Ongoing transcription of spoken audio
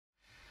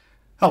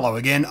Hello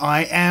again,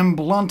 I am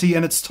Blunty,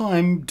 and it's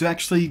time to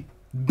actually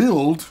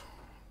build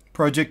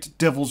Project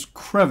Devils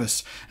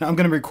Crevice. Now I'm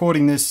going to be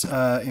recording this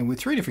with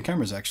three different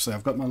cameras actually.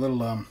 I've got my little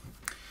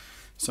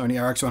Sony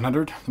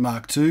RX100, the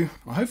Mark II.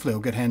 Well, hopefully I'll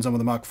get hands on with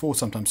the Mark IV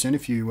sometime soon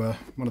if you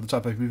one of the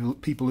type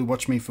of people who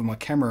watch me for my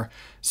camera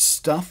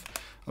stuff.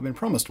 I've been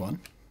promised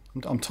one.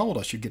 I'm told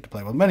I should get to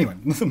play with them. Anyway,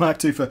 the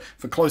Mark II for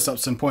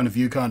close-ups and point of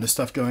view kind of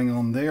stuff going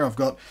on there. I've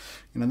got,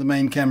 the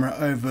main camera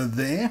over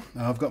there.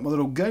 I've got my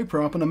little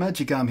GoPro up on a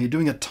magic arm here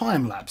doing a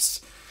time lapse,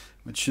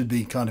 which should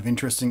be kind of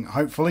interesting,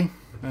 hopefully.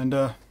 And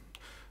I've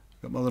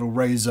got my little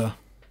Razer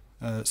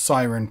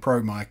Siren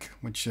Pro mic,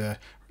 which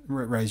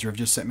Razer have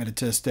just sent me to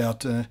test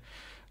out.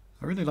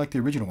 I really like the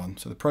original one.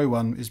 So the Pro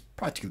one is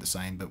practically the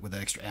same, but with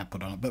extra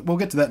output on it. But we'll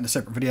get to that in a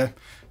separate video.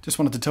 Just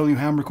wanted to tell you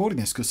how I'm recording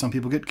this, because some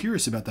people get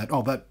curious about that.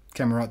 Oh, that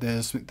camera right there,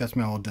 that's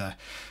my old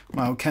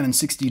Canon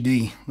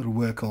 60D little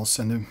workhorse.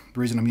 And the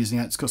reason I'm using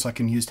that is because I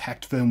can use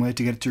hacked firmware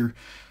to get it to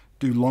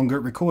do longer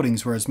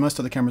recordings, whereas most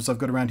of the cameras I've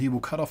got around here will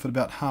cut off at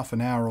about half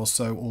an hour or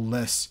so or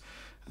less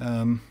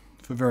for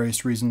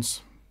various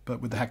reasons. But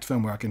with the hacked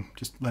firmware, I can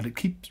just let it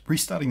keep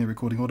restarting the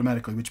recording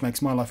automatically, which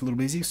makes my life a little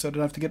bit easier, so I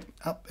don't have to get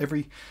up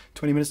every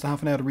 20 minutes to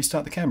half an hour to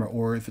restart the camera,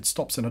 or if it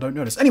stops and I don't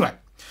notice. Anyway,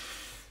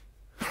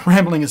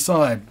 rambling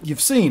aside, you've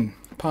seen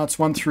parts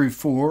 1 through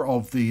 4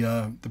 of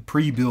the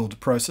pre-build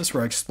process,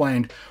 where I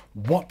explained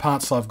what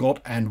parts I've got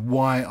and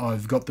why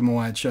I've got them,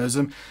 why I chose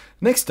them.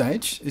 Next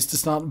stage is to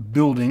start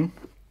building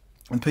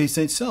the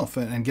PC itself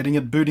and getting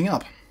it booting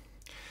up.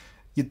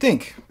 You'd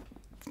think,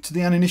 to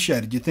the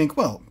uninitiated, you think,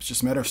 well, it's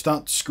just a matter of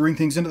start screwing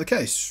things into the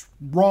case.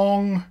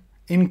 Wrong,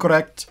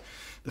 incorrect.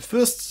 The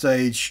first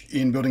stage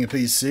in building a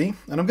PC,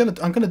 and I'm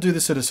gonna do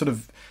this at a sort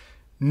of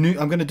new.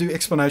 I'm gonna do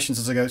explanations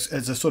as I go,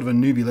 as a sort of a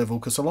newbie level,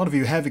 because a lot of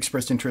you have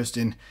expressed interest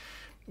in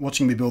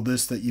watching me build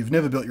this, that you've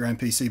never built your own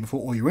PC before,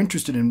 or you're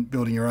interested in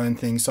building your own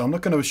thing. So I'm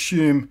not going to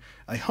assume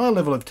a high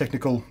level of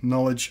technical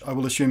knowledge. I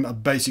will assume a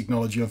basic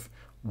knowledge of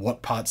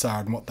what parts are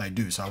and what they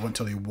do. So I won't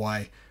tell you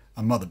why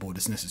a motherboard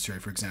is necessary,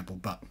 for example,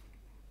 but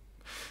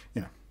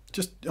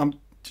I'm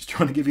just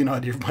trying to give you an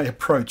idea of my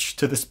approach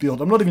to this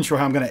build. I'm not even sure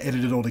how I'm going to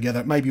edit it all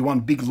together. Maybe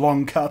one big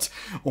long cut,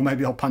 or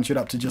maybe I'll punch it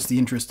up to just the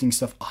interesting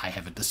stuff. I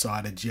haven't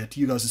decided yet.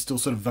 You guys are still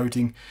sort of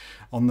voting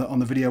on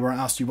the video where I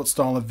asked you what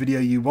style of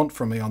video you want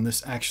from me on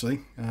this,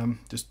 actually.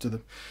 Just to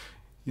the,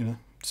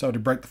 so to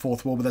break the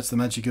fourth wall, but that's the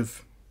magic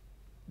of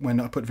when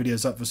I put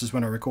videos up versus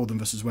when I record them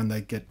versus when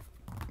they get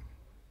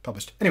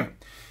published. Anyway,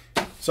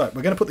 so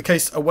we're going to put the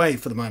case away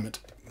for the moment,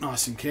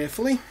 nice and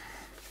carefully.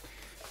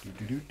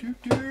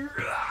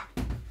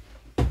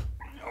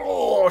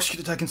 Oh, I should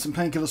have taken some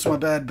painkillers for my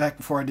bad back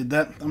before I did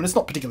that. I mean, it's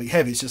not particularly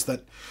heavy, it's just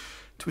that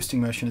twisting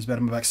motion is bad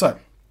on my back. So,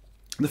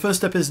 the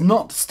first step is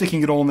not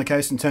sticking it all in the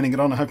case and turning it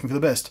on and hoping for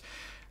the best.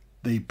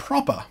 The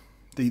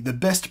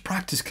best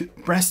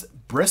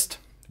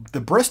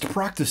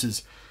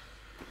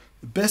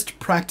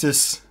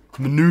practice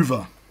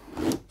maneuver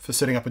for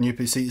setting up a new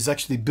PC is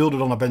actually build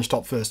it on a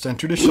benchtop first. And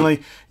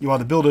traditionally, you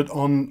either build it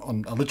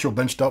on a literal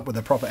benchtop with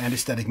a proper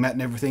anti-static mat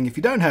and everything. If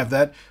you don't have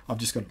that, I've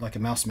just got like a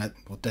mouse mat,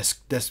 or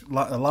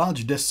a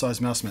large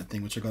desk-sized mouse mat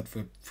thing, which I got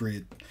for free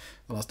at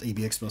the last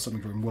EBX or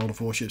something from World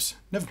of Warships.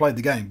 Never played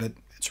the game, but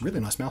it's a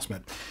really nice mouse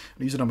mat.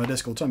 I use it on my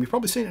desk all the time. You've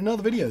probably seen it in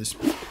other videos.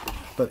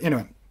 But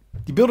anyway,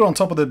 you build it on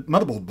top of the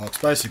motherboard box,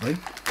 basically.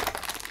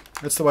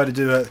 That's the way to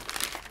do it.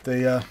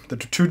 The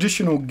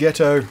traditional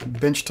ghetto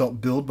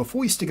benchtop build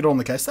before you stick it on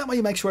the case. That way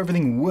you make sure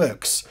everything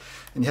works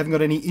and you haven't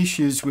got any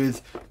issues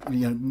with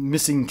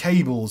missing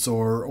cables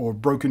or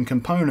broken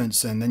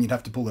components, and then you'd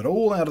have to pull it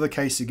all out of the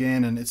case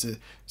again, and it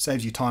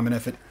saves you time and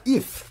effort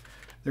if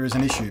there is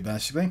an issue,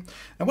 basically.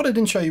 And what I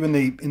didn't show you in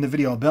the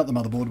video about the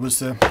motherboard was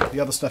the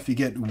other stuff you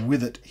get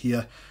with it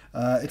here.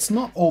 It's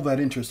not all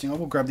that interesting. I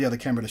will grab the other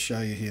camera to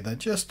show you here, though,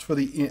 just for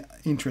the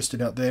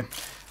interested out there.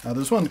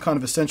 There's one kind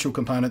of essential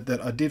component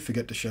that I did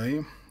forget to show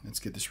you. Let's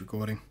get this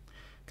recording.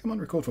 Come on,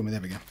 record for me. There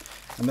we go.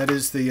 And that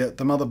is the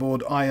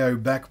motherboard I/O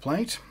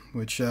backplate,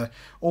 which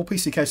all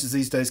PC cases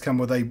these days come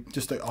with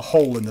just a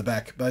hole in the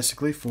back,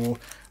 basically, for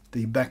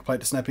the backplate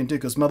to snap into,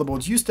 because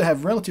motherboards used to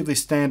have relatively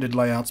standard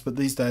layouts, but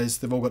these days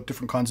they've all got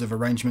different kinds of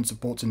arrangements of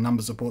ports and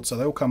numbers of ports, so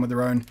they all come with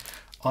their own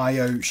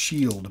I/O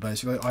shield,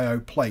 basically, I/O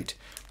plate.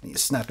 You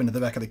snap into the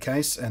back of the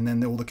case, and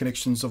then all the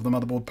connections of the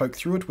motherboard poke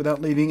through it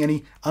without leaving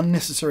any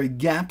unnecessary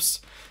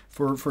gaps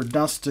for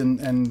dust and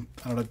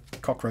I don't know,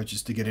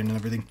 cockroaches to get in and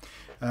everything.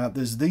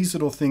 There's these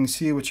little things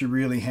here which are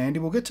really handy.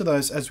 We'll get to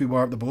those as we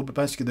wire up the board, but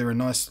basically they're a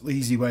nice,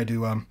 easy way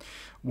to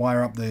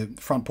wire up the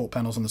front port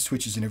panels and the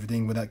switches and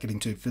everything without getting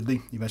too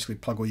fiddly. You basically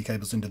plug all your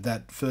cables into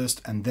that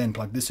first and then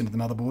plug this into the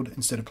motherboard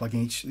instead of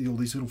plugging all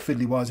these little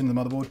fiddly wires into the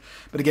motherboard.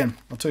 But again,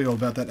 I'll tell you all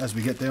about that as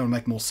we get there. It'll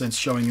make more sense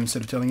showing you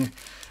instead of telling you.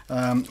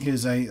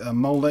 Here's a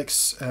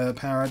Molex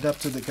power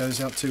adapter that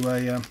goes out to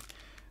a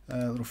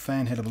little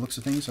fan head of the looks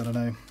of things. I don't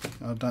know.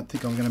 I don't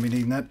think I'm going to be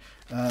needing that.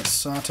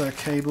 SATA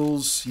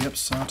cables. Yep,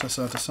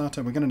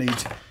 SATA. We're going to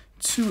need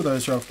two of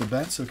those right off the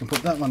bat, so we can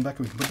put that one back,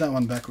 we can put that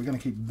one back. We're going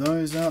to keep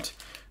those out.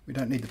 We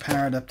don't need the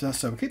power adapter,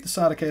 so we'll keep the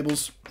SATA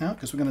cables out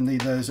because we're going to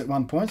need those at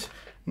one point.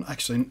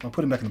 Actually, I'll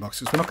put them back in the box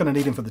because we're not going to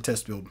need them for the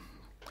test build.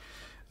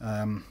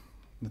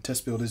 The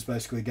test build is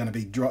basically going to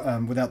be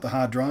without the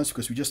hard drives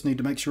because we just need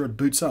to make sure it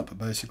boots up,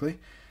 basically.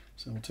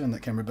 So we'll turn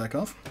that camera back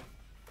off.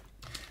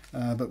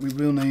 But we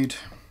will need,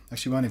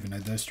 actually we won't even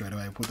need those straight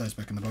away. We'll put those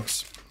back in the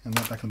box and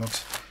that back in the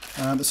box.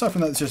 Aside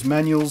from that, there's just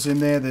manuals in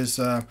there. There's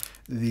the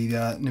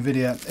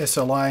NVIDIA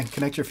SLI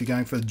connector. If you're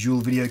going for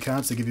dual video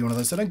cards, they give you one of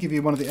those. They don't give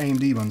you one of the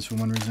AMD ones for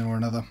one reason or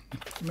another.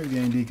 Maybe the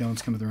AMD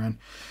ones come with their own.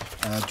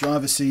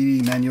 Driver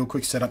CD, manual,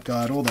 quick setup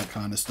guide, all that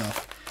kind of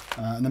stuff.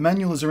 And the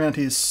manual is around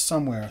here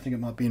somewhere. I think it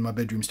might be in my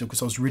bedroom still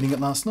because I was reading it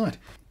last night.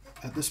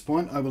 At this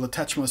point, I will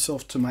attach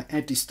myself to my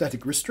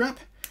anti-static wrist strap.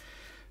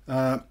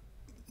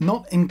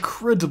 Not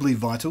incredibly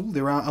vital.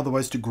 There are other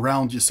ways to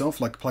ground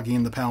yourself, like plugging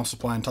in the power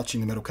supply and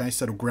touching the metal case.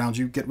 That'll ground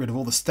you, get rid of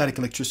all the static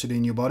electricity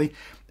in your body.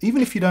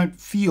 Even if you don't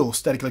feel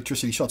static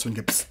electricity shots when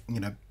you get,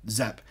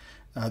 zap,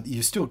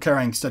 you're still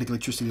carrying static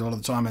electricity a lot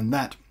of the time, and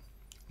that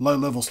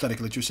low-level static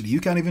electricity, you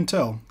can't even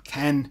tell,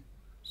 can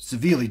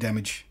severely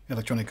damage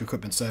electronic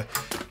equipment. So,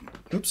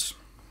 oops.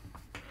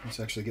 Let's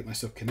actually get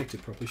myself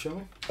connected properly, shall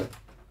we?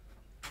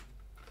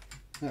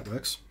 That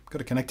works. Got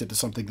to connect it to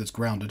something that's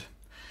grounded.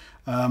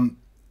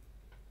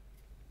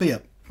 But yeah,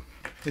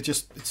 it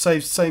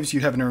saves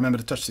you having to remember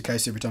to touch the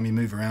case every time you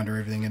move around or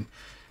everything, and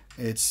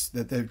it's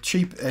that they're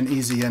cheap and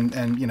easy, and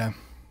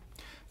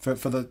for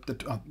the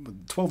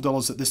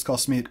 $12 that this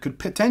cost me, it could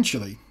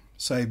potentially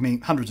save me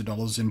hundreds of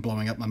dollars in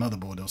blowing up my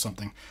motherboard or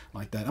something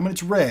like that. I mean,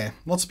 it's rare.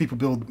 Lots of people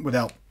build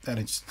without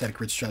static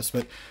wrist straps,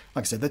 but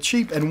like I said, they're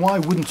cheap, and why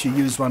wouldn't you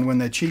use one when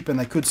they're cheap and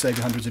they could save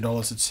you hundreds of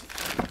dollars?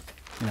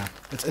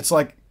 It's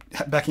like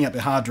backing up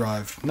your hard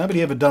drive.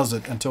 Nobody ever does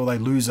it until they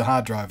lose a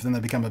hard drive. Then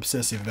they become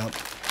obsessive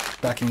about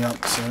backing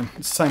up. So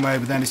it's the same way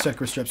with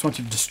anti-static wrist straps. Once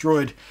you've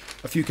destroyed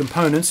a few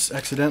components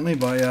accidentally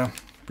by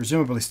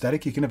presumably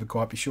static, you can never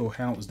quite be sure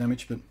how it was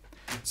damaged, but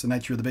it's the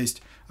nature of the beast.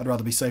 I'd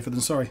rather be safer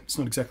than sorry. It's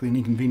not exactly an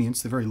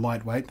inconvenience. They're very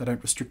lightweight. They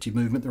don't restrict your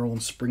movement. They're all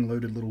on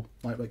spring-loaded little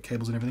lightweight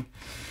cables and everything.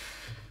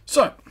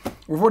 So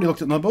we've already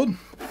looked at my board.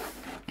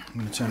 I'm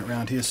going to turn it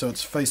around here so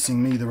it's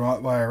facing me the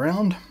right way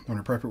around, or an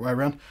appropriate way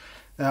around.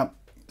 Now,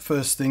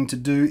 first thing to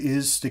do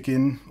is stick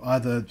in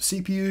either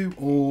CPU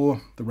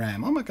or the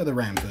RAM. I might go the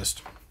RAM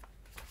first.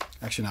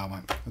 Actually, no, I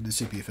won't. I'll do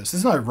CPU first.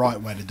 There's no right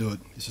way to do it.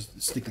 It's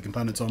just stick the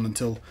components on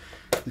until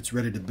it's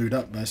ready to boot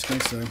up, basically.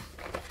 So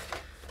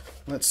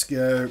let's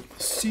go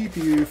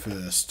CPU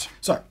first.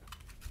 So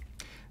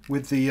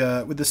with the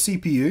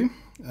CPU,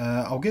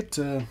 I'll get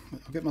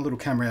my little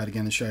camera out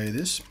again and show you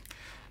this.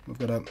 We've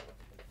got a.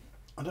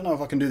 I don't know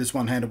if I can do this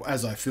one-handed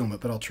as I film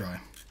it, but I'll try.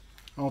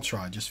 I'll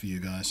try just for you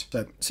guys.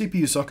 So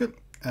CPU socket.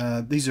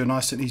 These are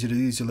nice and easy to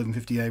use,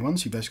 1150A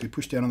ones. You basically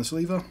push down on this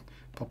lever,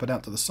 pop it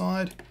out to the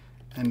side,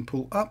 and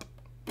pull up,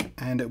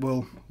 and it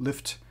will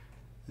lift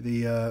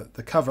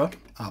the cover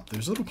up.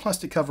 There's a little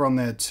plastic cover on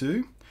there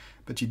too,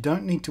 but you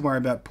don't need to worry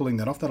about pulling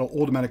that off. That'll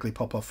automatically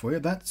pop off for you.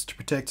 That's to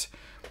protect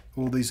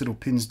all these little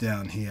pins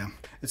down here.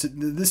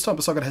 This type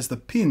of socket has the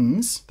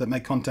pins that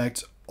make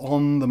contact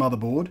on the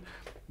motherboard,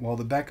 while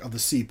the back of the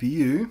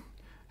CPU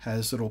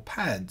has little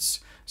pads.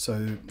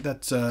 So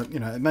that's,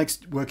 it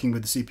makes working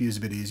with the CPUs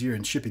a bit easier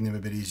and shipping them a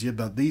bit easier,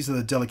 but these are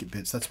the delicate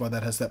bits. That's why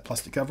that has that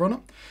plastic cover on it.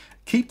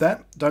 Keep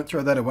that. Don't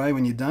throw that away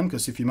when you're done,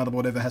 because if your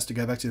motherboard ever has to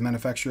go back to the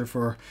manufacturer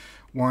for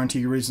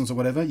warranty reasons or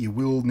whatever, you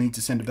will need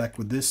to send it back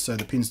with this so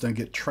the pins don't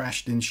get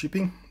trashed in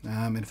shipping.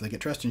 And if they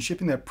get trashed in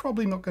shipping, they're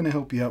probably not going to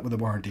help you out with a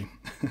warranty.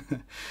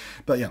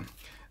 But yeah,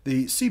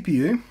 the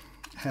CPU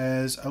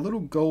has a little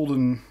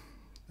golden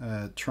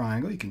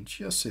triangle. You can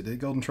just see the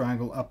golden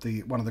triangle up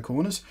one of the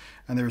corners,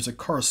 and there is a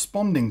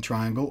corresponding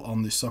triangle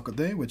on this socket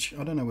there, which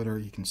I don't know whether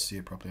you can see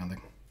it properly on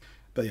there.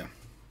 But yeah,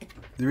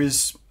 there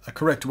is a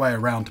correct way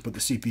around to put the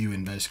CPU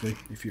in, basically,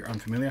 if you're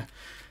unfamiliar.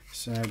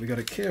 So we got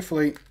to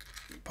carefully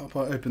pop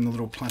open the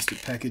little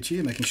plastic package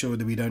here, making sure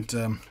that we don't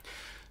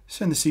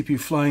send the CPU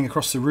flying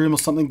across the room or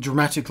something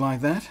dramatic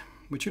like that,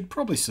 which would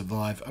probably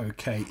survive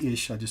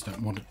okay-ish. I just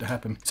don't want it to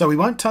happen. So we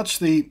won't touch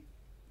the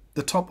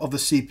top of the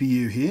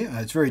CPU here.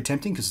 It's very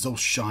tempting because it's all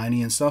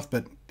shiny and stuff,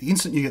 but the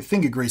instant you get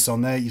finger grease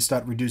on there, you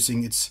start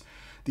reducing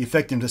the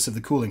effectiveness of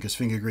the cooling, because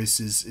finger grease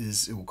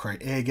it will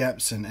create air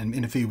gaps and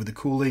interfere with the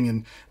cooling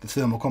and the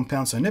thermal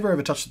compound. So never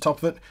ever touch the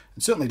top of it,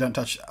 and certainly don't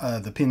touch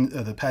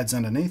the pads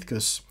underneath,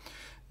 because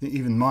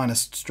even minor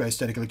stray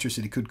static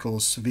electricity could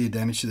cause severe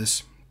damage to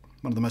this,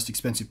 one of the most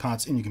expensive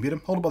parts in your computer.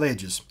 Hold it by the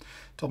edges,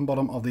 top and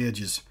bottom of the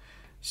edges.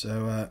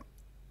 So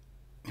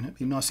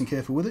be nice and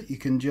careful with it. You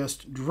can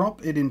just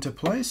drop it into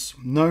place.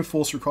 No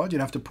force required. You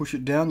don't have to push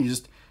it down. You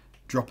just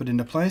drop it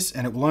into place,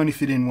 and it will only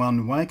fit in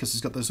one way because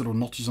it's got those little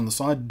notches on the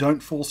side.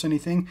 Don't force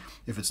anything.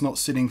 If it's not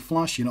sitting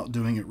flush, you're not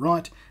doing it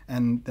right.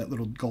 And that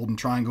little golden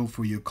triangle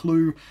for your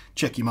clue.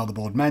 Check your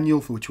motherboard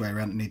manual for which way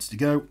around it needs to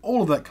go.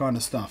 All of that kind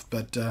of stuff.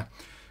 But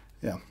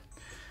yeah.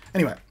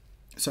 Anyway,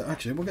 so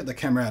actually we'll get the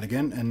camera out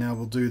again, and now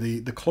we'll do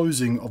the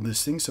closing of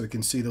this thing so we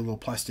can see the little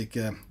plastic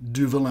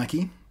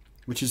Duvelaki,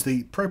 which is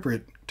the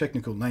appropriate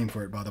technical name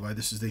for it, by the way.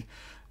 This is the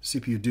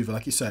CPU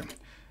Duvelaki. So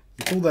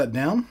You pull that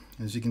down,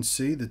 as you can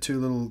see, there's two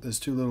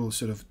little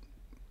sort of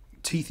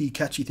teethy,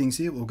 catchy things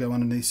here. Will go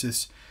underneath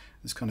this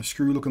kind of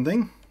screw-looking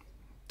thing.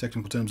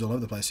 Technical terms all over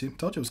the place here.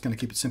 Told you I was going to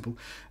keep it simple.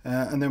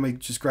 And then we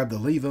just grab the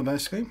lever,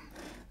 basically,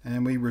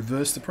 and we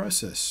reverse the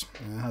process.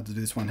 Hard to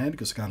do this one-handed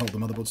because I can't hold the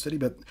motherboard steady,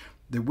 but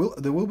there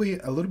will be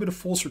a little bit of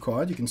force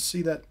required. You can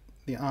see that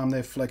the arm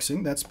there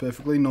flexing. That's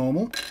perfectly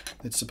normal.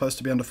 It's supposed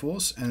to be under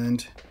force,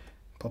 and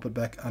pop it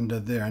back under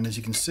there. And as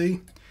you can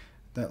see,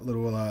 that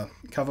little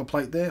cover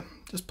plate there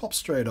just pops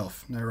straight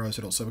off. No worries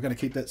at all. So we're going to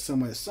keep that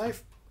somewhere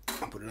safe.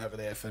 I'll put it over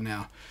there for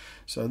now.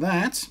 So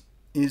that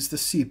is the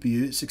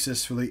CPU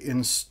successfully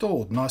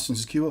installed. Nice and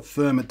secure,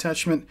 firm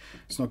attachment.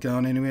 It's not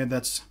going anywhere.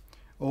 That's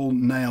all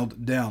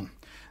nailed down.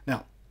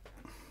 Now,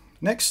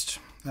 next,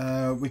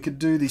 we could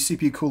do the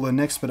CPU cooler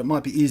next, but it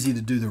might be easier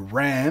to do the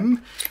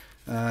RAM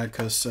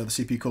because the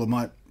CPU cooler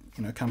might,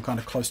 come kind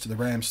of close to the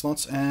RAM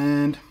slots.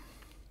 And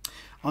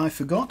I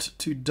forgot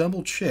to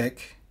double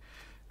check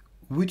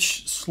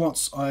which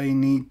slots I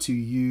need to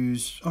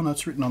use. Oh no,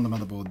 it's written on the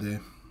motherboard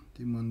there.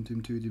 DIMM1,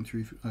 DIMM2,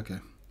 DIMM3. Okay.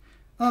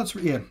 Oh,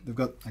 yeah, they've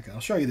got. Okay,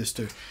 I'll show you this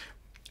too.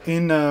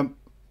 In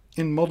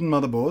modern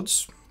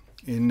motherboards,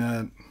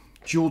 in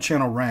dual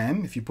channel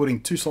RAM, if you're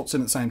putting two slots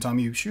in at the same time,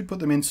 you should put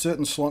them in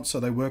certain slots so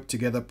they work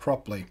together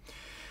properly.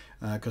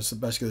 Because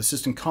basically the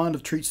system kind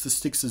of treats the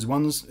sticks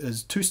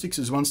as two sticks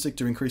as one stick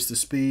to increase the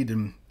speed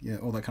and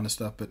all that kind of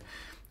stuff. But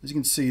as you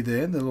can see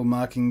there, the little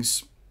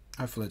markings.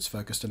 Hopefully it's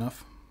focused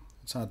enough.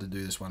 It's hard to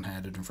do this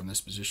one-handed and from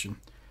this position.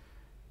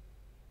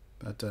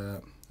 But I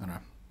don't know.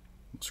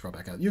 Scroll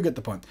back out. You get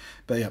the point.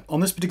 But yeah,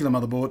 on this particular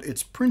motherboard,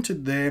 it's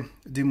printed there,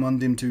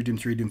 DIMM1, DIMM2,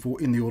 DIMM3, DIMM4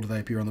 in the order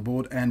they appear on the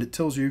board, and it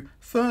tells you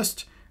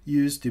first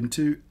use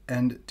DIMM2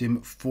 and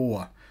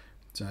DIMM4.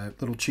 So a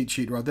little cheat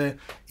sheet right there.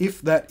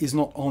 If that is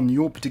not on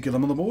your particular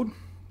motherboard,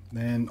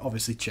 then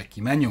obviously check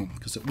your manual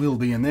because it will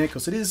be in there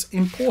because it is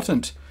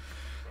important.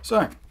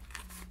 So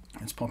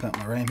let's pop out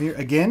my RAM here.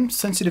 Again,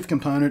 sensitive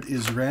component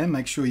is RAM.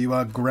 Make sure you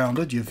are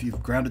grounded.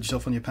 You've grounded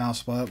yourself on your power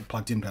supply,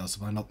 plugged in power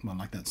supply, not one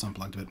like that, it's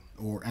unplugged it,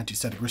 or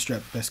anti-static wrist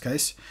strap, best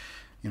case,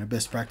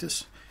 best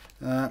practice.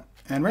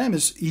 And RAM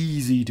is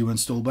easy to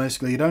install.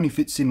 Basically, it only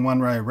fits in one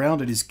way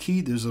around. It is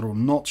keyed. There's a little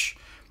notch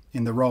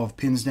in the row of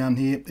pins down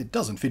here. It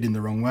doesn't fit in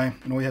the wrong way,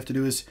 and all you have to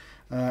do is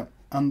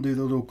undo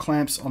the little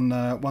clamps on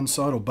one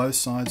side or both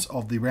sides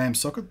of the RAM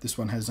socket. This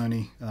one has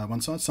only one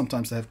side.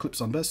 Sometimes they have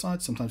clips on both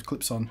sides, sometimes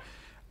clips on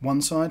one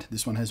side.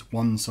 This one has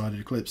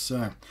one-sided clips.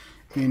 So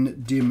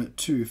in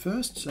DIMM2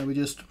 first, so we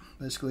just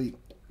basically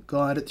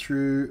guide it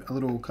through a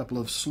little couple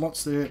of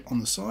slots there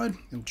on the side,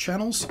 little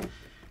channels,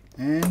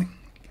 and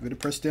give it a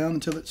press down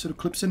until it sort of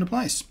clips into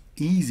place.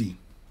 Easy.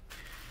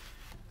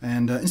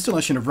 And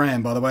installation of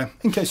RAM, by the way,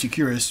 in case you're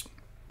curious,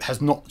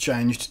 has not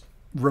changed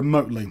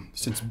remotely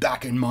since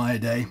back in my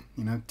day,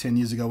 10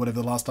 years ago,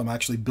 whatever, the last time I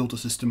actually built a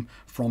system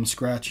from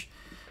scratch.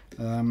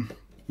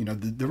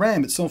 The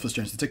RAM itself has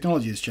changed, the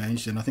technology has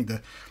changed, and I think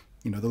the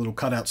little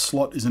cutout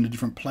slot is in a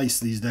different place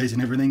these days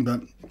and everything,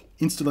 but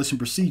installation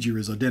procedure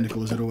is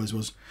identical as it always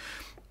was.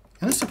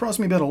 And this surprised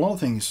me about a lot of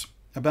things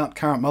about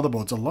current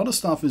motherboards. A lot of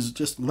stuff is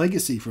just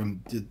legacy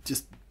from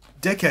just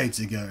decades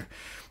ago.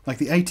 Like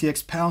the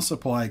ATX power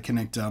supply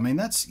connector, I mean,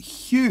 that's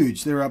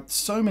huge. There are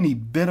so many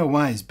better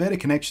ways, better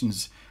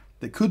connections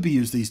that could be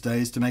used these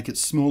days to make it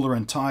smaller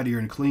and tidier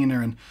and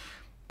cleaner,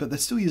 but they're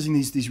still using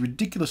these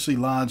ridiculously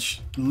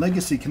large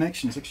legacy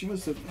connections. Actually,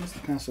 what's the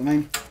power supply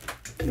name?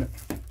 Yeah.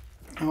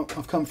 Oh,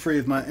 I've come free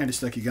of my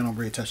anti-static again. I'll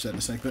reattach that in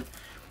a sec. But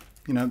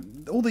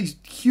all these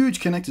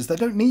huge connectors, they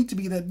don't need to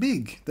be that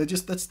big.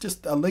 That's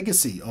just a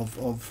legacy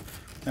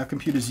of how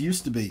computers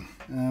used to be.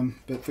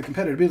 But for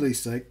compatibility's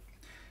sake,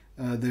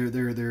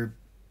 they're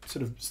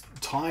sort of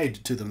tied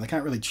to them. They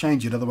can't really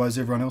change it, otherwise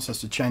everyone else has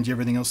to change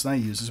everything else they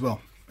use as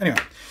well. Anyway,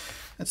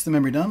 that's the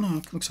memory done.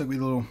 Oh, looks like we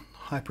have a little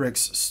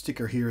HyperX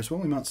sticker here as well.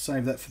 We might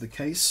save that for the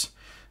case.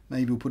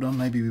 Maybe we'll put on,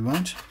 maybe we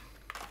won't.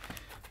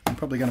 I'm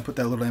probably going to put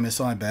that little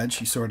MSI badge.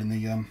 You saw it in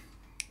the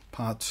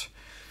part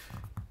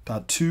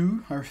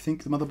 2, I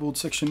think the motherboard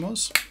section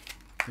was.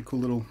 A cool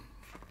little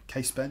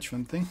case badge for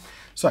the thing.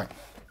 So,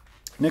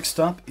 next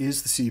up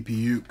is the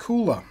CPU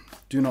cooler.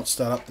 Do not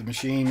start up the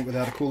machine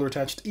without a cooler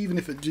attached, even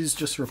if it is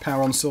just for a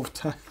power-on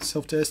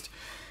self-test,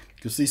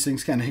 because these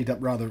things can heat up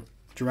rather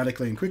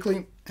dramatically and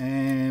quickly,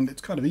 and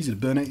it's kind of easy to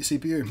burn out your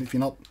CPU if you're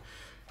not,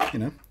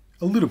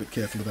 a little bit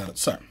careful about it.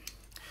 So,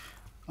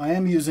 I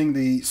am using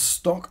the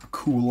stock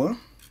cooler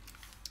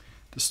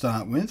to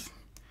start with,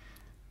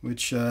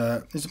 which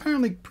is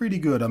apparently pretty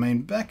good. I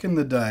mean, back in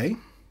the day,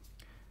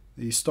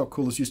 the stock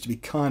coolers used to be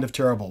kind of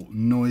terrible,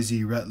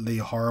 noisy, rattly,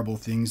 horrible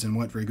things, and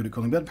weren't very good at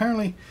cooling. But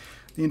apparently,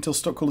 the Intel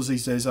stock coolers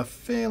these days are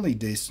fairly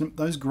decent.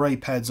 Those grey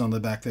pads on the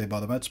back there, by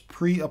the way, it's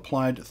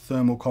pre-applied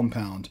thermal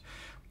compound.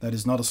 That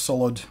is not a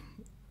solid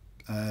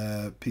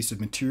piece of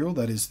material.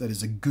 That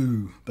is a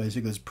goo,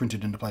 basically, that's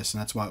printed into place,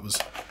 and that's why it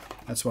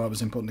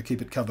was important to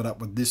keep it covered up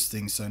with this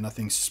thing, so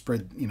nothing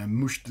spread,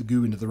 mushed the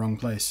goo into the wrong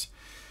place.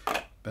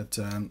 But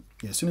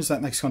yeah, as soon as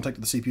that makes contact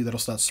with the CPU, that'll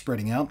start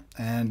spreading out.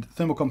 And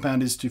thermal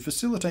compound is to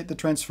facilitate the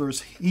transfer of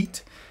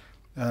heat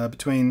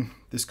between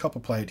this copper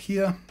plate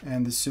here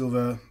and this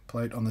silver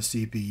plate on the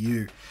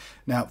CPU.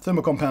 Now,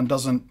 thermal compound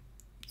doesn't,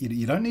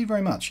 you don't need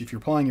very much if you're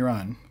applying your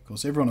own. Of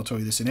course, everyone will tell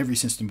you this in every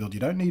system build, you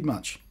don't need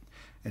much.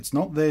 It's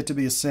not there to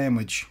be a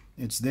sandwich.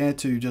 It's there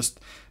to just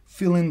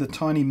fill in the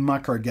tiny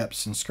micro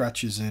gaps and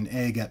scratches and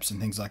air gaps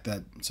and things like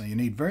that. So you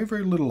need very,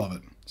 very little of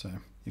it. So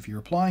if you're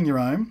applying your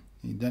own,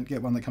 you don't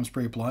get one that comes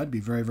pre-applied, be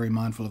very, very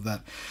mindful of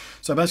that.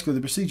 So basically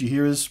the procedure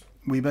here is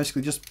we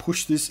basically just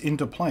push this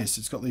into place.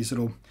 It's got these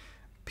little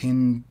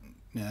pin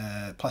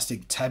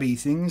plastic tabby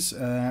things.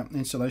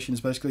 Installation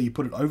is basically you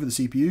put it over the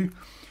CPU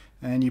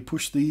and you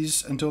push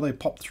these until they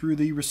pop through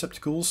the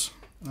receptacles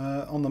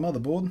on the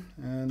motherboard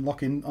and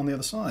lock in on the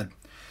other side.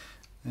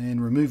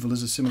 And removal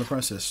is a similar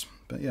process.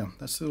 But yeah,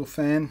 that's the little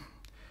fan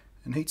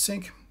and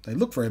heatsink. They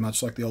look very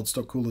much like the old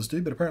stock coolers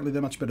do, but apparently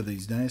they're much better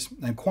these days.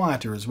 And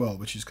quieter as well,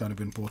 which is kind of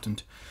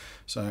important.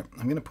 So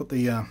I'm going to put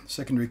the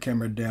secondary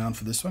camera down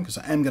for this one, because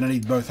I am going to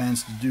need both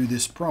hands to do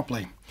this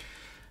properly.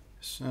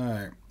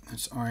 So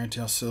let's orient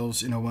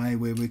ourselves in a way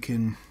where we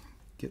can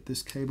get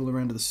this cable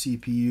around to the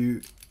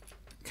CPU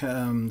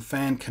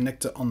fan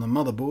connector on the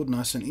motherboard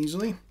nice and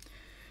easily.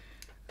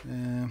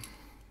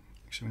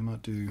 Actually, we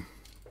might do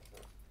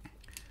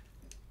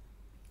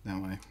that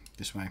way,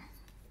 this way.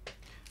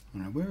 I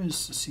don't know, where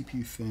is the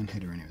CPU fan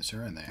header anyway? It's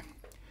around there.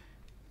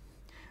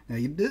 Now,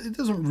 it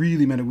doesn't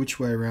really matter which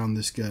way around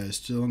this goes,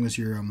 so long as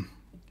you're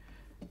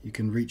you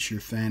can reach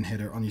your fan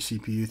header on your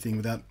CPU thing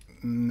without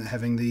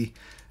having the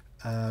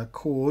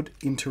cord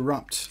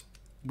interrupt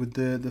with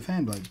the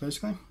fan blades,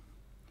 basically.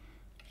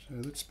 So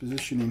let's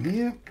position him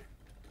here,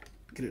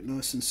 get it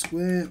nice and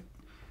square,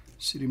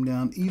 sit him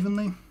down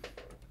evenly,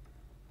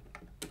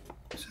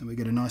 so we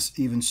get a nice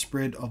even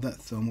spread of that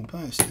thermal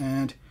paste,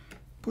 and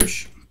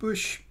push,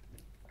 push,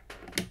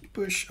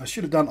 push. I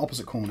should have done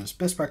opposite corners.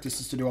 Best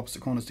practice is to do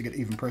opposite corners to get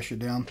even pressure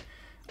down.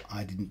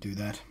 I didn't do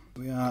that.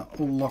 We are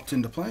all locked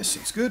into place,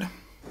 it's good.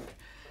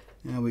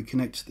 Now we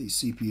connect the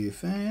CPU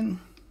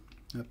fan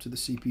up to the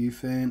CPU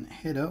fan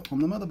header on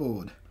the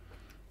motherboard.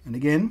 And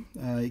again,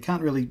 you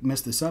can't really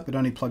mess this up, it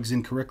only plugs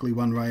in correctly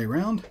one way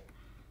around.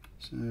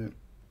 So,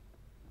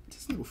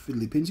 just little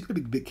fiddly pins, you've got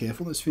to be a bit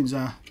careful, those fins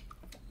are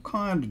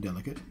kind of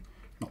delicate.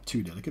 Not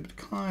too delicate, but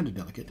kind of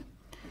delicate.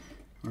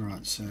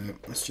 Alright, so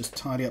let's just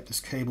tidy up this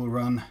cable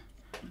run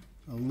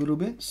a little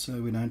bit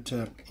so we don't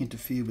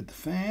interfere with the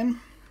fan.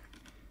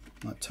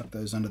 Might tuck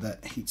those under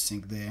that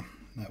heatsink there,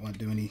 that won't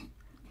do any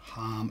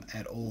harm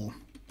at all.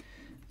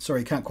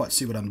 Sorry, you can't quite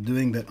see what I'm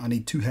doing, but I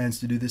need two hands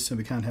to do this, so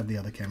we can't have the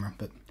other camera.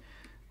 But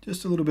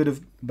just a little bit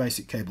of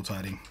basic cable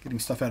tidying, getting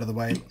stuff out of the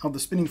way of the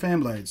spinning fan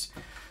blades.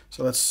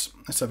 So let's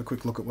have a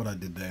quick look at what I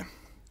did there.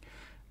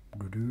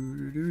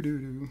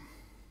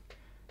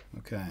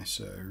 Okay,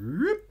 so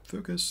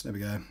focus, there we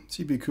go.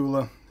 CPU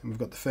cooler, and we've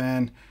got the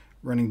fan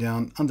running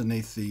down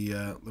underneath the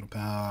little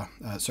power,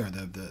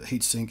 the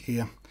heat sink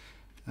here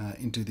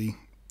into the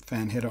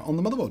fan header on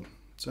the motherboard.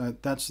 So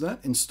that's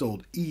that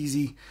installed,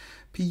 easy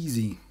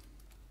peasy.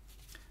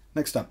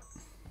 Next up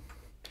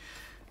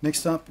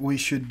we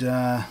should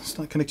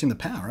start connecting the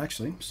power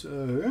actually.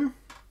 So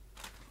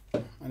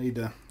I need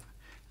a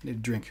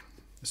drink.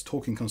 It's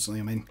talking constantly.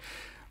 I mean,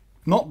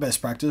 not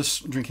best practice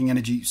drinking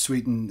energy,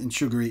 sweet and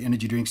sugary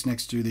energy drinks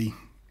next to the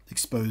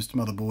exposed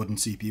motherboard and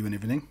CPU and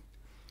everything.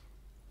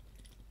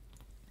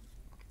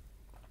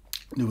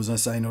 Do as I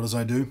say, not as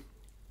I do.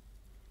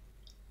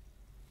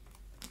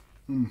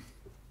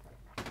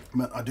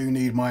 But I do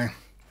need my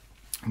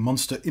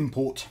Monster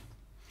import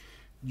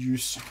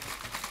juice.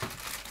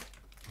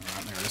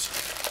 Alright, there it is.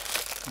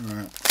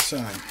 Alright,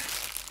 so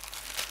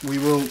we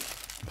will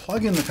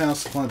plug in the power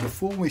supply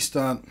before we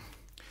start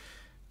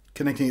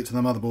connecting it to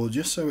the motherboard,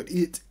 just so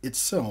it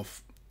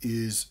itself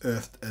is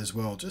earthed as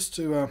well, just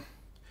to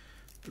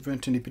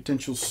prevent any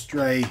potential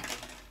stray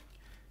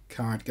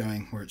current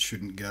going where it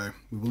shouldn't go.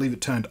 We will leave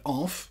it turned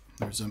off.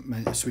 There's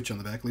a switch on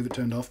the back. Leave it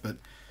turned off, but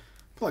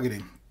plug it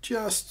in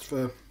just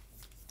for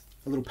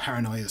a little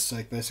paranoia's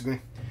sake,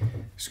 basically.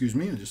 Excuse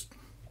me, I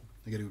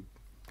gotta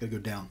go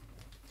down.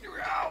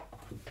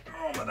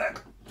 Oh, my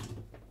neck.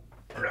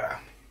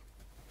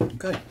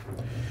 Okay.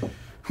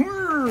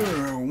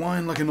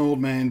 Whine like an old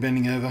man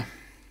bending over.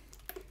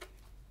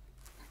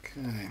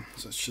 Okay,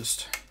 so it's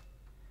just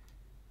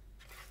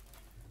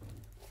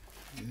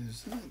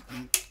is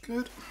that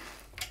good?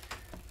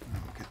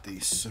 I'll get the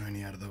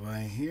Sony out of the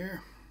way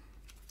here.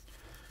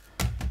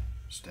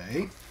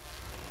 Stay.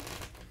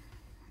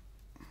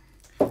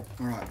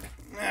 Alright,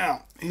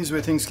 now here's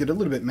where things get a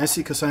little bit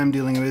messy because I am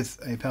dealing with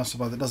a power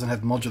supply that doesn't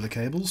have modular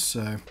cables,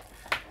 so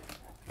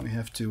we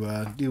have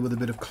to deal with a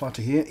bit of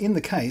clutter here. In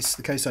the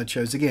case I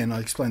chose, again, I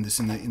explained this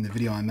in the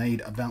video I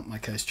made about my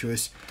case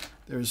choice.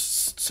 There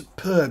is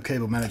superb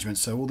cable management,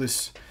 so all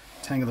this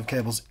tangle of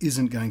cables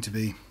isn't going to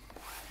be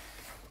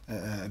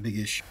a big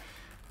issue.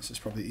 This is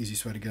probably the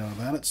easiest way to go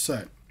about it.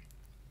 So,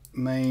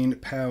 main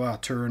power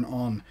turn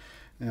on.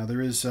 Now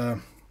there is a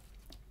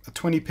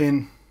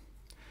 20-pin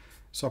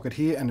socket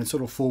here, and a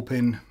sort of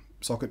 4-pin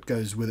socket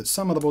goes with it.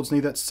 Some motherboards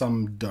need that,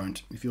 some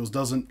don't. If yours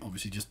doesn't,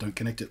 obviously just don't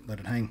connect it,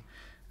 let it hang.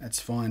 That's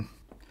fine.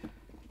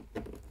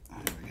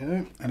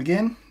 go. And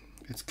again,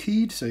 it's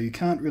keyed, so you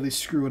can't really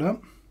screw it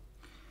up.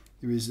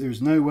 There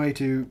is no way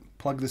to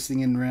plug this thing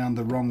in around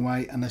the wrong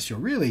way unless you're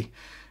really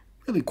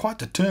quite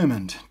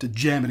determined to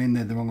jam it in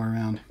there the wrong way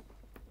around.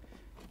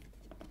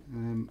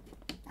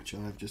 Which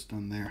I've just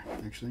done there,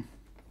 actually.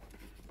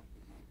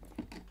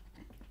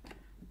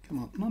 Come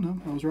on. No,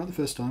 I was right the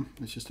first time.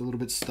 It's just a little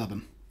bit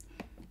stubborn.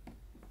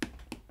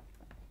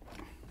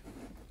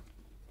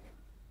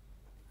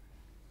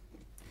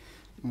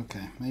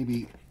 Okay,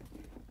 maybe...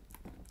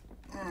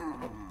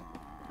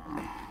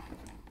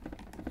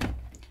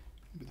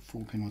 Maybe the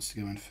 4-pin wants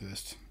to go in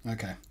first.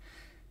 Okay.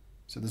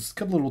 So there's a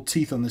couple of little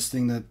teeth on this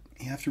thing that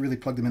you have to really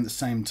plug them in at the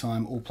same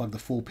time, or plug the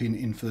 4-pin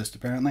in first,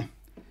 apparently.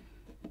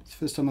 It's the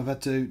first time I've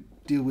had to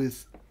deal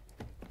with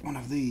one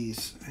of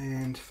these,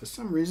 and for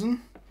some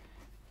reason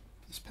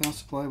this power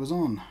supply was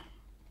on.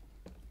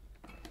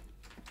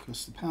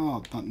 Because the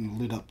power button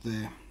lit up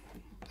there.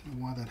 I don't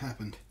know why that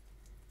happened.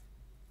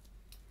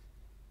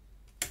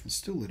 It's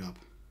still lit up.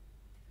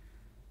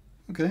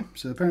 Okay,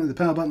 so apparently the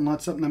power button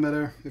lights up no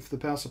matter if the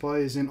power supply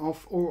is in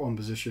off or on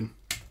position.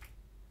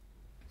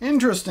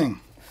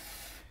 Interesting!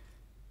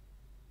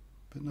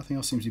 But nothing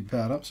else seems to be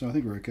powered up, so I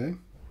think we're okay.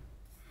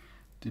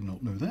 Did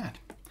not know that.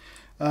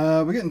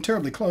 We're getting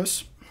terribly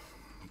close.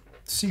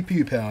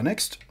 CPU power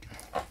next.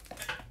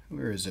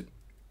 Where is it?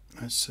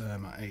 That's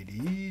my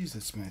ADs,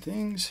 that's my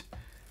things.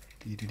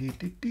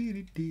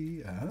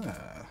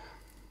 Ah.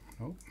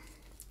 Oh.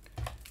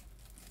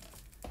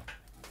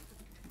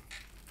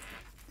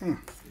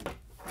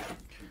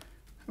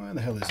 Where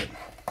the hell is it?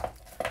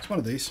 It's one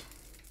of these.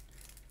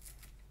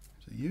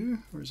 Is it you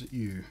or is it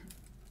you?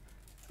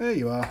 There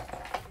you are.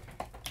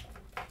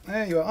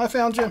 There you are. I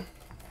found you.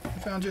 I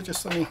found you.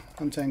 Just let me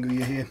untangle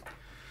you here.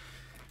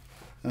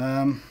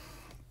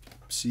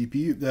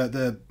 CPU.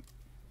 The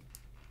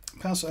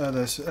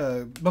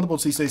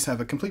motherboards these days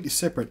have a completely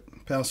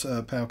separate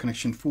power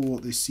connection for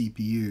the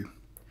CPU,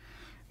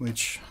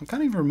 which I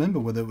can't even remember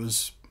whether it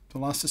was the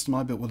last system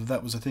I built, whether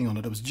that was a thing on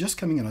it. It was just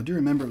coming in. I do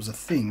remember it was a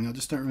thing. I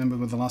just don't remember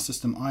whether the last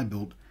system I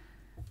built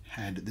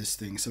had this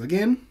thing. So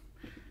again,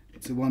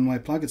 it's a one-way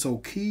plug. It's all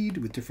keyed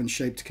with different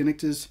shaped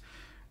connectors.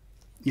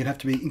 You'd have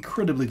to be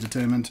incredibly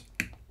determined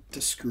to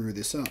screw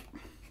this up.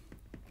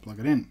 Plug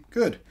it in.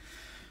 Good.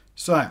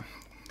 So,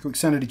 quick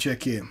sanity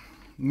check here.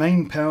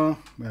 Main power,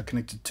 we are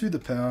connected to the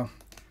power.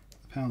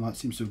 The power light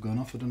seems to have gone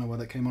off. I don't know why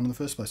that came on in the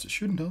first place. It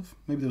shouldn't have.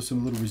 Maybe there was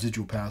some little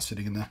residual power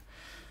sitting in the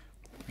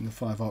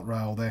 5-volt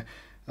rail there.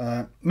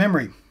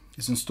 Memory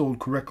is installed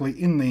correctly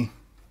in the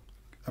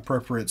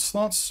appropriate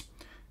slots.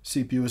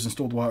 CPU is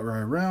installed the right way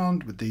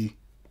around with the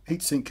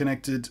heatsink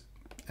connected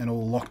and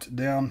all locked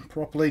down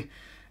properly.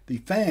 The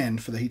fan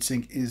for the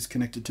heatsink is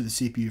connected to the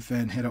CPU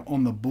fan header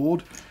on the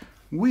board.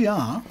 We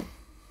are,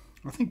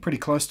 I think, pretty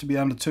close to be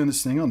able to turn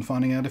this thing on,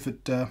 finding out if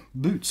it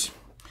boots.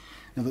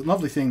 Now the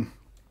lovely thing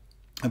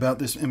about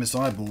this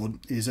MSI board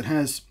is it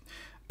has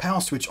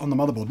power switch on the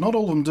motherboard. Not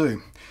all of them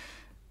do.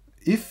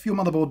 If your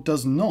motherboard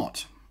does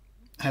not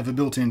have a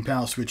built-in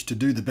power switch to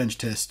do the bench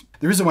test,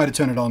 there is a way to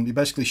turn it on. You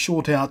basically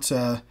short out,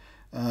 I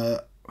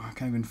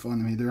can't even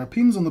find them here. There are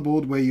pins on the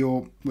board where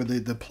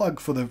the plug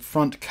for the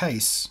front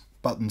case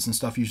buttons and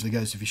stuff usually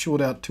goes. If you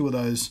short out 2 of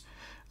those,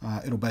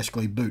 it'll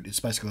basically boot.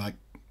 It's basically like,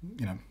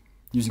 you know,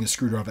 using a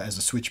screwdriver as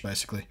a switch,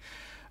 basically.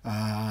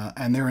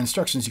 And there are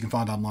instructions you can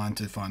find online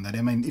to find that.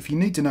 I mean, if you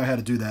need to know how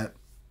to do that,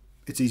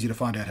 it's easy to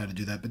find out how to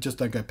do that, but just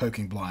don't go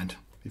poking blind.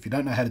 If you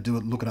don't know how to do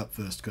it, look it up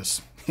first,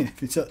 because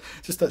if it's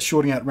just start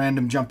shorting out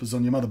random jumpers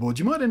on your motherboard,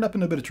 you might end up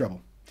in a bit of trouble.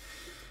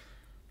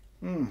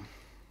 I'm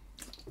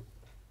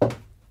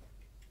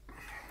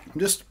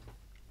just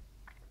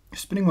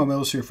spinning my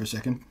wheels here for a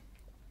second,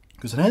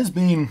 because it has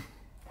been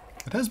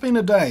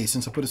a day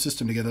since I put a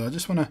system together. I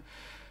just want to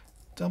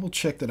double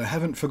check that I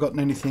haven't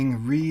forgotten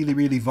anything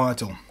really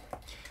vital.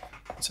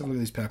 Let's have a look at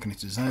these power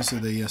connectors. Those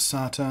are the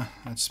SATA,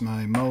 that's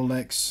my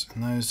Molex,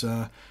 and those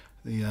are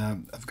the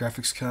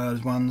graphics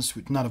card ones,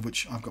 none of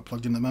which I've got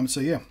plugged in at the moment.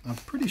 So yeah, I'm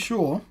pretty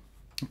sure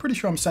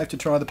I'm safe to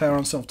try the power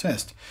on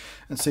self-test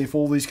and see if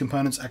all these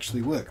components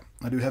actually work.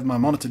 I do have my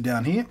monitor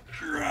down here,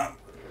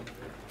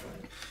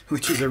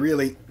 which is a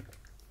really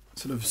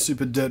sort of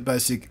super dirt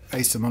basic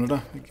Acer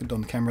monitor. You get it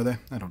on the camera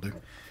there, that'll do.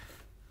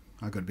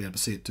 I've got to be able to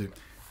see it too.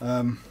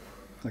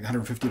 Like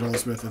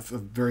 $150 worth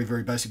of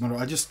very basic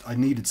monitor. I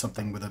needed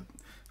something with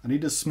I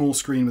needed a small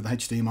screen with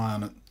HDMI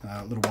on it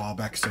a little while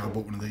back, so I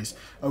bought one of these.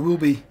 I will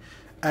be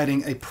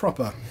adding a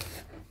proper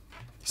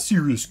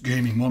serious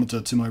gaming monitor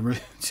to my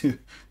to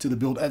the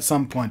build at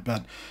some point,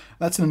 but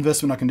that's an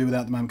investment I can do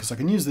without at the moment, because I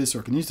can use this or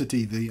I can use the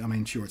TV. I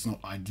mean, sure, it's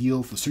not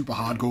ideal for super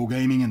hardcore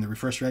gaming and the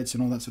refresh rates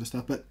and all that sort of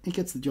stuff, but it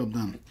gets the job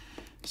done.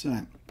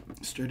 So,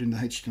 straight into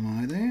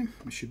HDMI there.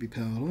 We should be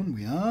powered on.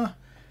 We are.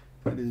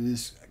 It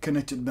is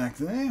connected back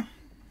there.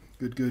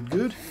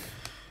 Good.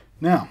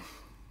 Now,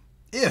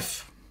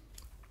 if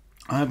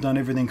I have done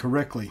everything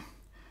correctly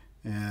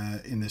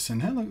in this,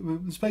 and how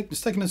long,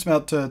 it's taken us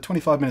about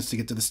 25 minutes to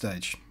get to the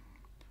stage.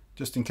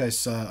 Just in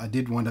case I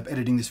did wind up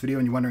editing this video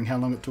and you're wondering how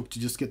long it took to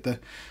just get the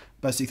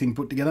basic thing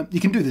put together. You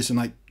can do this in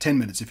like 10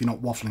 minutes if you're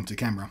not waffling to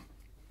camera.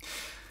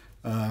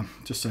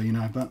 just so you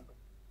know. But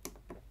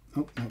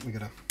oh no, we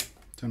gotta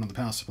turn on the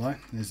power supply.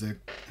 There's the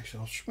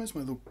actually. Where's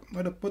my little?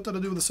 What did I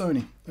do with the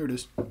Sony? There it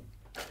is.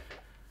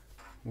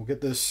 We'll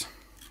get this.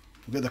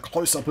 We'll get the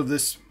close up of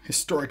this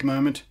historic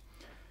moment.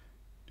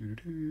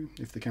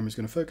 If the camera's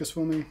going to focus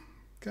for me,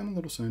 come on,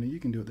 little Sony, you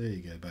can do it. There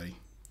you go, buddy.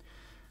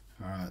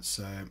 Alright,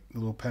 so the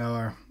little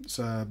power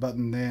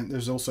button there.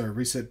 There's also a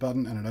reset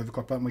button and an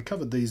overclock button. We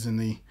covered these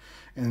in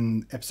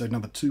episode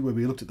number 2 where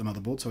we looked at the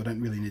motherboard, so I don't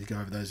really need to go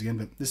over those again.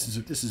 But this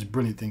is a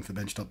brilliant thing for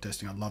benchtop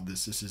testing. I love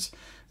this.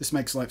 This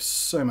makes life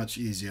so much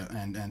easier.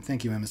 And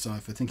thank you,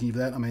 MSI, for thinking of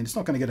that. I mean, it's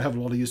not going to get a hell of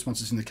a lot of use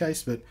once it's in the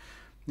case, but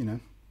you know,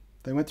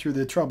 they went through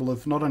the trouble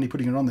of not only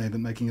putting it on there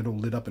but making it all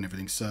lit up and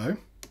everything. So,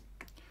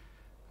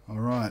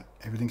 alright,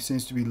 everything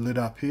seems to be lit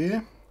up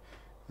here.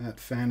 That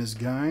fan is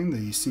going,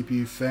 the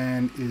CPU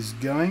fan is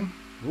going.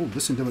 Oh,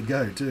 listen to it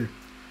go too.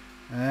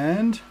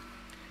 And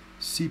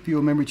CPU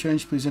or memory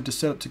change, please enter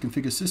setup to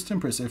configure system.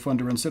 Press F1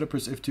 to run setup,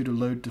 press F2 to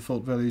load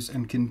default values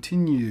and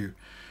continue.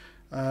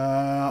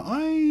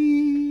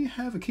 I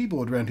have a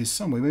keyboard around here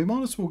somewhere. We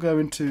might as well go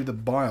into the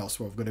BIOS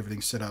where I've got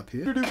everything set up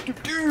here.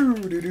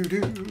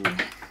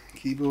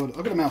 Keyboard.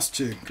 I've got a mouse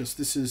too, because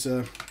this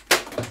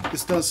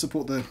does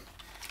support a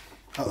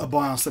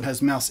BIOS that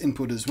has mouse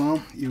input as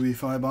well,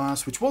 UEFI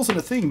BIOS, which wasn't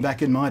a thing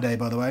back in my day,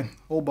 by the way.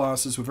 All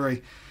BIOSes were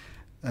very,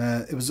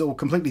 it was all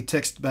completely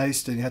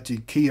text-based, and you had to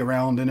key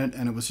around in it,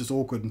 and it was just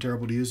awkward and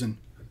terrible to use, and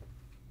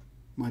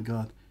my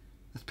God,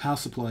 the power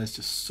supply is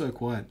just so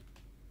quiet.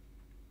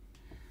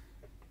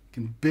 You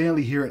can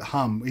barely hear it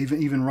hum,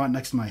 even right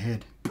next to my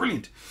head.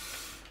 Brilliant!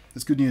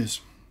 That's good news.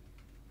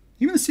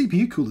 Even the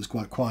CPU cooler is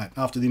quite quiet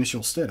after the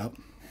initial setup.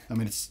 I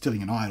mean, it's still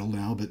in idle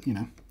now, but, you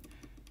know,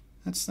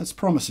 that's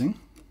promising.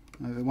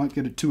 It won't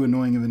get it too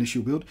annoying of an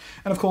initial build.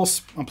 And of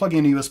course, I'm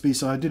plugging in a USB,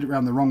 so I did it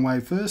around the wrong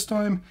way first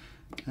time.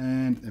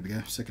 And there we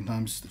go, second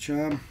time's the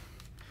charm.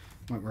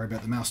 Won't worry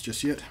about the mouse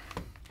just yet.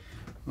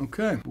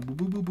 Okay.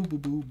 Delete,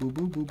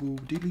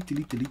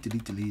 delete, delete,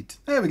 delete, delete.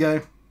 There we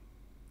go.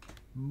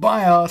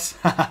 BIOS.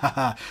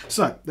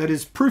 So, that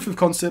is proof of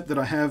concept that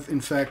I have,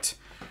 in fact,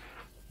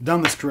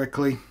 done this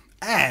correctly.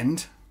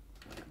 And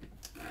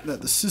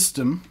that the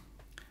system,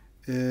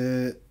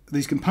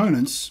 these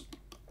components,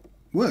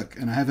 work,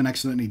 and I haven't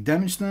accidentally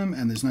damaged them,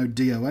 and there's no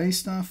DOA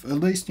stuff, at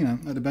least, you know,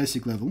 at a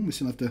basic level. We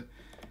still have to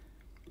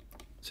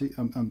see.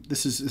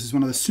 This is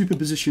one of the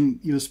superposition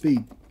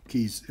USB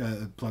keys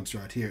plugs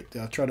right here.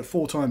 I tried it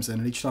 4 times then,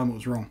 and each time it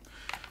was wrong.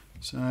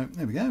 So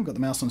there we go. I've got the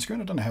mouse on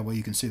screen. I don't know how well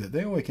you can see that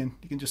there, or you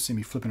can just see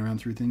me flipping around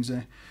through things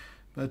there.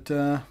 But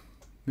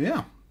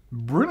yeah,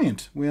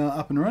 brilliant. We are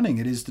up and running.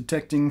 It is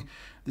detecting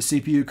the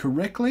CPU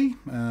correctly.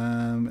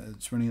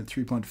 It's running at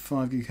 3.5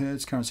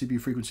 GHz, current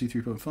CPU frequency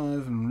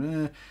 3.5,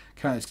 and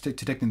it's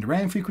detecting the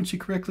RAM frequency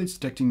correctly. It's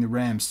detecting the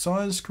RAM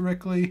size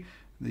correctly.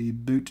 The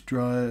boot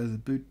drive, the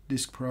boot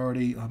disk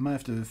priority. I may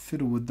have to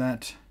fiddle with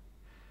that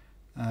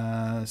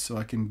so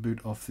I can boot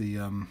off the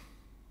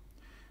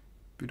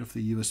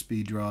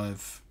USB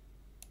drive.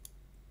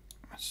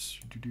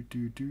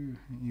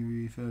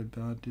 UEFI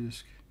hard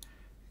disk.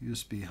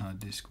 USB hard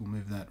disk, we'll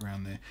move that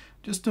around there.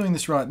 Just doing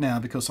this right now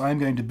because I'm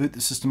going to boot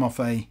the system off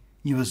a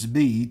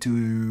USB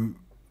to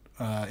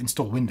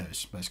install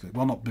Windows, basically.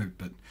 Well, not boot,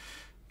 but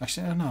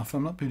actually, I don't know if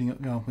I'm not booting it.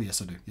 Oh, well,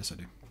 yes, I do. Yes, I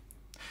do.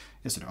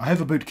 Yes, I do. I have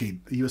a boot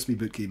key, a USB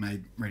boot key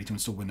made ready to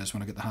install Windows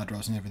when I get the hard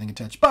drives and everything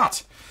attached.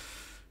 But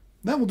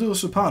that will do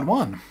us for part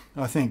 1.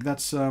 I think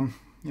that's, you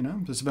know,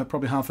 there's about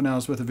probably half an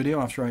hour's worth of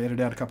video after I edit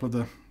out a couple of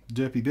the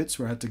derpy bits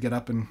where I had to get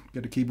up and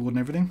get a keyboard and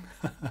everything.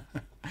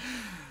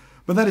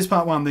 But that is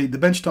part 1. The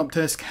benchtop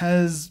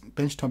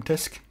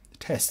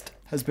test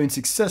has been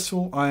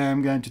successful. I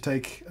am going to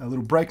take a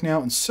little break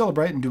now and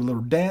celebrate and do a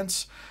little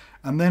dance.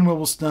 And then we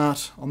will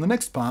start on the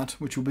next part,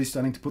 which will be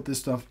starting to put this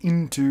stuff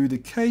into the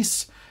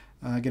case,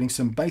 getting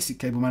some basic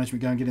cable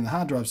management going, getting the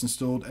hard drives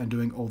installed, and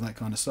doing all that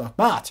kind of stuff.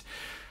 But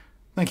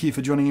thank you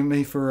for joining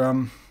me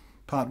for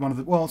part 1 of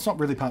the... Well, it's not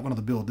really part 1 of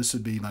the build. This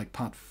would be like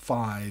part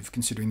 5,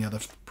 considering the other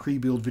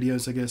pre-build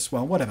videos, I guess.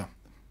 Well, whatever.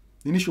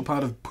 The initial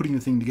part of putting the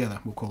thing together,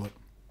 we'll call it.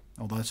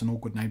 Although it's an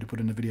awkward name to put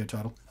in a video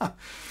title. I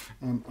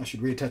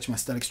should reattach my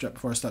static strap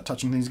before I start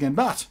touching things again.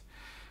 But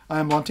I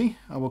am Blunty.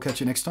 I will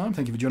catch you next time.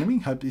 Thank you for joining me.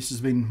 Hope this has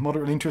been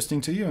moderately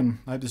interesting to you, and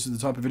I hope this is the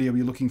type of video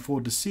you're looking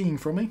forward to seeing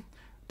from me.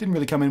 Didn't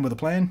really come in with a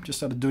plan. Just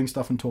started doing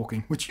stuff and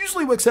talking, which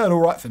usually works out all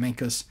right for me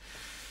because,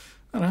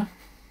 I don't know,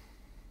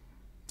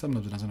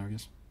 sometimes it doesn't, I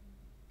guess.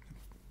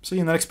 See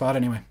you in the next part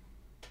anyway.